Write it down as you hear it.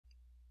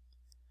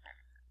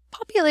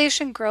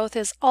population growth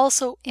is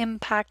also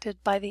impacted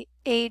by the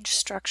age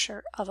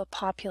structure of a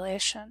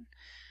population.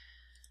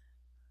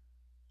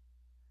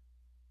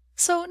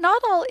 So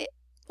not all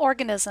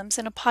organisms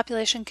in a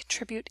population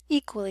contribute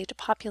equally to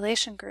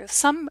population growth.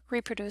 Some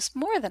reproduce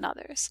more than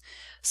others.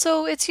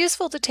 So it's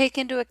useful to take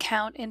into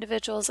account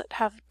individuals that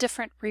have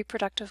different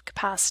reproductive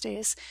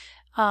capacities,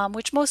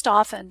 which most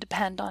often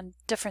depend on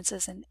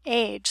differences in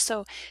age.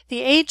 So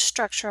the age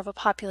structure of a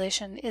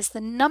population is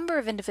the number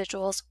of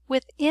individuals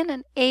within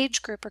an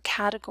age group or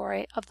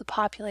category of the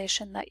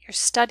population that you're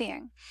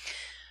studying.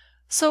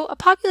 So a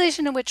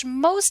population in which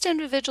most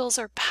individuals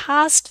are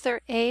past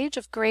their age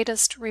of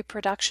greatest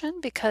reproduction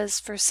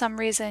because for some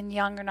reason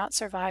young are not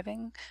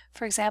surviving,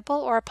 for example,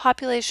 or a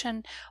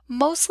population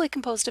mostly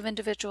composed of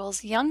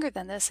individuals younger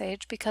than this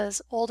age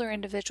because older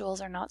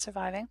individuals are not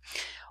surviving,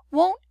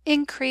 won't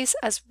increase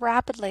as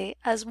rapidly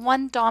as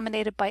one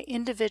dominated by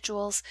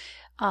individuals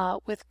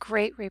with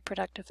great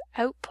reproductive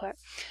output.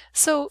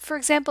 So, for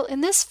example,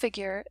 in this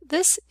figure,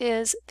 this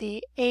is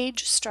the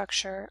age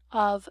structure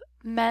of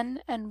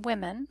men and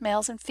women,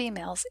 males and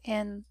females,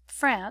 in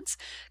France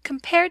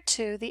compared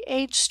to the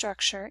age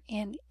structure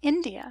in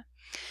India.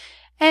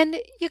 And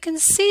you can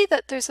see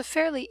that there's a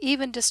fairly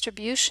even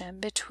distribution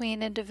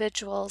between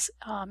individuals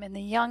in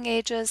the young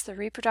ages, the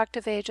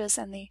reproductive ages,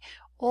 and the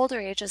older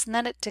ages, and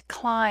then it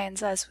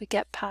declines as we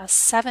get past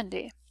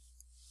 70.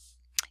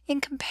 In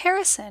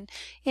comparison,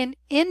 in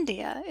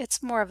India,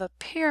 it's more of a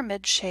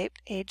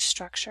pyramid-shaped age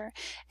structure,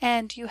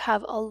 and you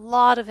have a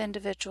lot of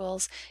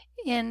individuals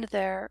in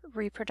their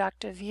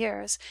reproductive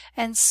years.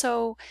 And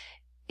so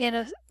in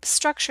a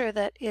structure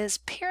that is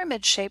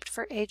pyramid-shaped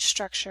for age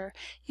structure,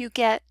 you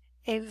get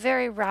a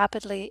very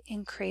rapidly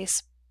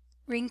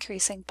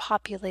increasing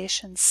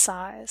population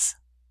size.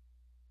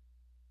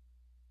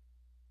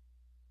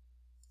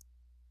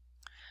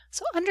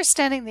 So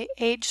understanding the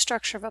age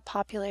structure of a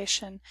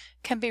population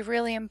can be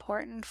really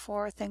important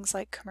for things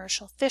like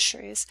commercial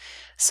fisheries.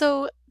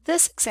 So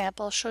this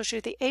example shows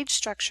you the age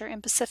structure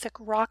in Pacific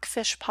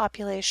rockfish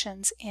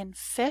populations in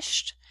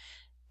fished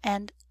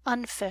and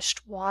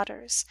unfished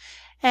waters.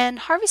 And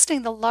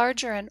harvesting the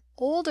larger and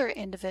older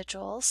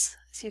individuals,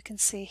 as you can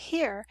see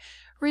here,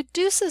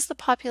 reduces the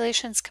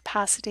population's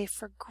capacity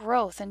for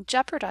growth and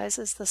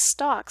jeopardizes the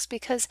stocks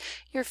because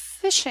your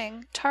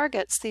fishing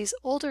targets these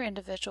older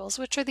individuals,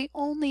 which are the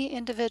only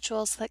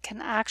individuals that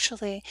can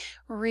actually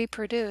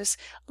reproduce,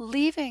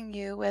 leaving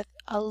you with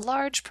a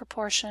large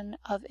proportion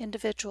of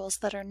individuals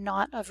that are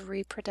not of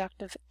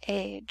reproductive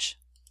age.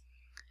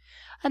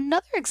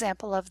 Another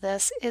example of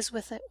this is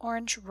with the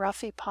orange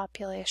ruffy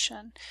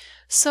population.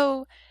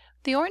 So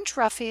the orange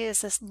ruffy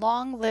is this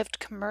long-lived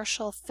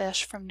commercial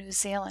fish from New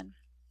Zealand.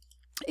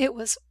 It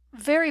was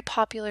very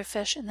popular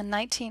fish in the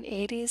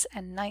 1980s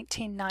and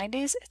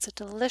 1990s. It's a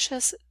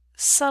delicious,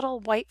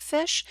 subtle white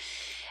fish.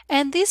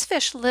 And these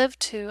fish live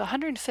to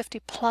 150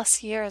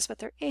 plus years, but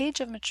their age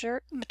of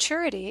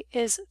maturity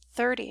is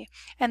 30.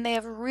 And they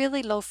have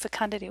really low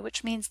fecundity,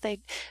 which means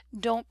they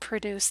don't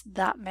produce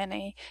that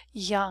many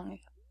young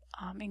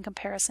in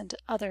comparison to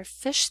other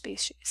fish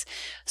species.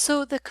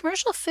 So the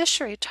commercial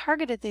fishery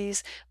targeted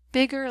these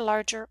bigger,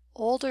 larger,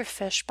 older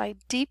fish by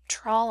deep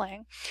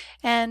trawling,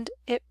 and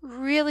it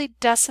really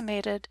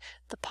decimated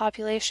the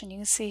population. You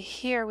can see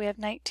here we have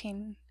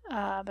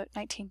about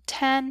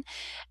 1910,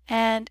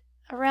 and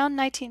around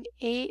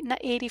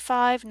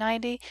 1985,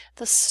 90,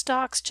 the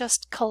stocks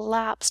just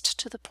collapsed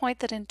to the point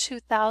that in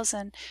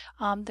 2000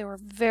 there were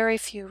very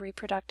few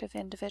reproductive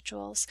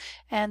individuals,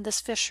 and this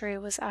fishery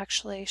was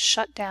actually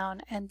shut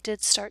down and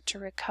did start to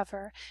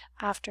recover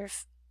after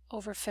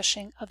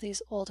overfishing of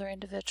these older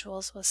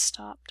individuals was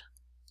stopped.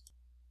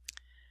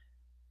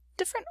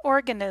 Different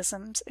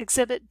organisms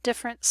exhibit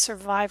different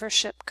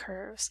survivorship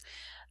curves.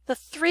 The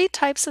three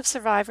types of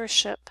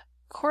survivorship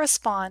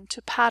correspond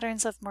to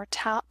patterns of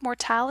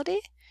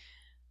mortality,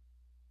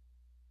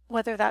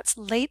 whether that's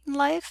late in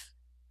life,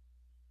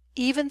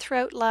 even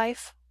throughout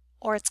life,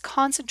 or it's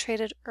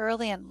concentrated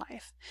early in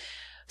life.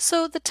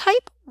 So the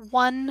type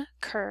 1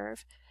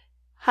 curve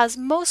has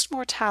most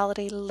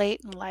mortality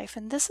late in life,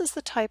 and this is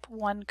the type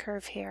 1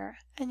 curve here.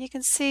 And you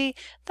can see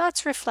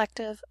that's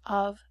reflective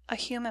of a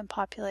human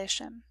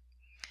population.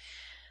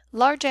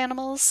 Large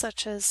animals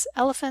such as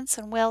elephants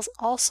and whales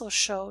also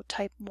show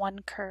type 1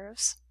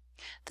 curves.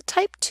 The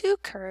type 2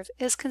 curve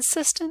is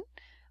consistent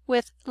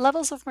with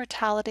levels of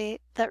mortality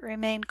that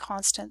remain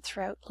constant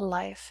throughout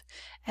life,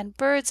 and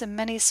birds and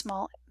many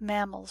small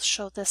mammals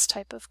show this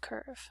type of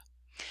curve.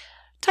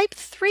 Type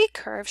 3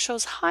 curve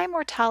shows high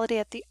mortality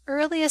at the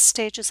earliest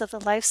stages of the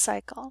life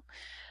cycle.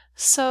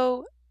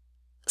 So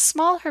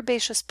small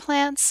herbaceous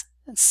plants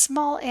and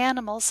small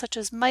animals such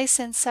as mice,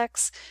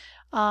 insects,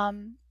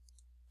 and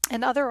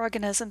other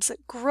organisms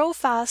that grow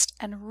fast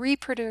and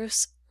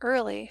reproduce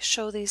early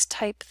show these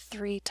type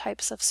 3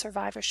 types of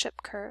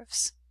survivorship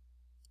curves.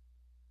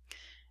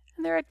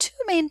 And there are two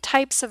main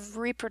types of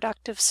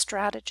reproductive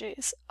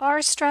strategies,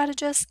 R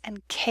strategists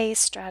and K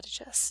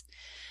strategists.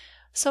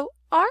 So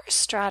R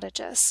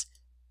strategists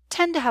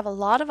tend to have a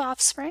lot of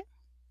offspring,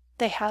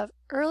 they have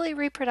early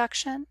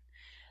reproduction,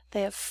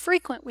 they have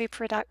frequent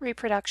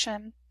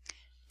reproduction.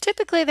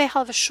 Typically, they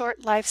have a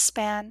short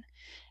lifespan,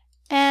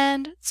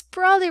 and it's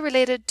broadly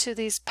related to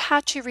these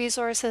patchy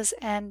resources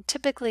and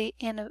typically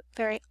in a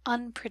very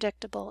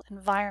unpredictable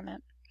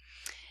environment.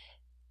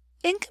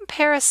 In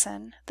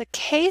comparison, the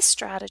K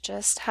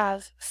strategists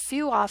have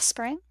few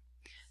offspring,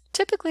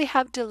 typically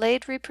have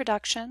delayed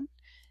reproduction,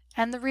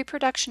 and the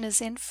reproduction is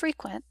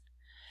infrequent.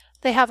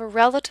 They have a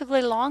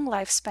relatively long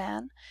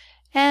lifespan,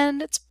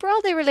 and it's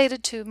broadly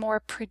related to more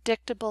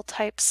predictable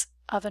types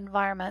of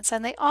environments,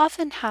 and they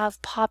often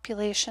have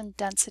population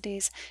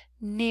densities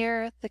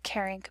near the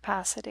carrying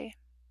capacity.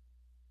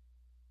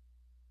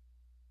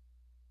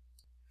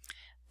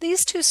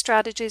 These two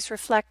strategies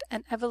reflect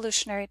an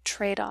evolutionary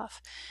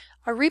trade-off.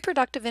 A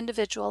reproductive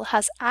individual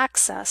has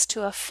access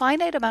to a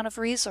finite amount of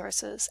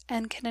resources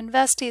and can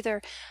invest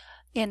either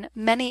in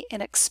many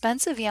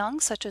inexpensive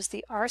young, such as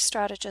the R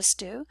strategists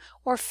do,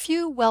 or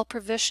few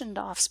well-provisioned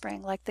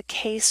offspring, like the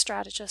K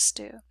strategists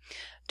do.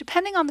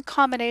 Depending on the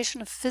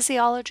combination of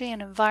physiology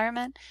and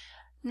environment,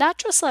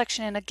 natural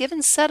selection in a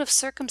given set of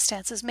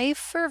circumstances may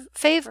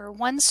favor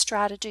one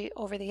strategy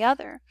over the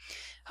other.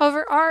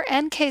 However, R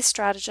and K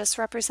strategists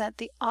represent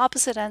the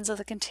opposite ends of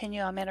the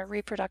continuum in a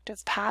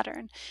reproductive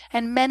pattern,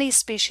 and many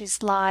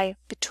species lie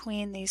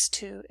between these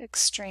two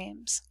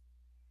extremes.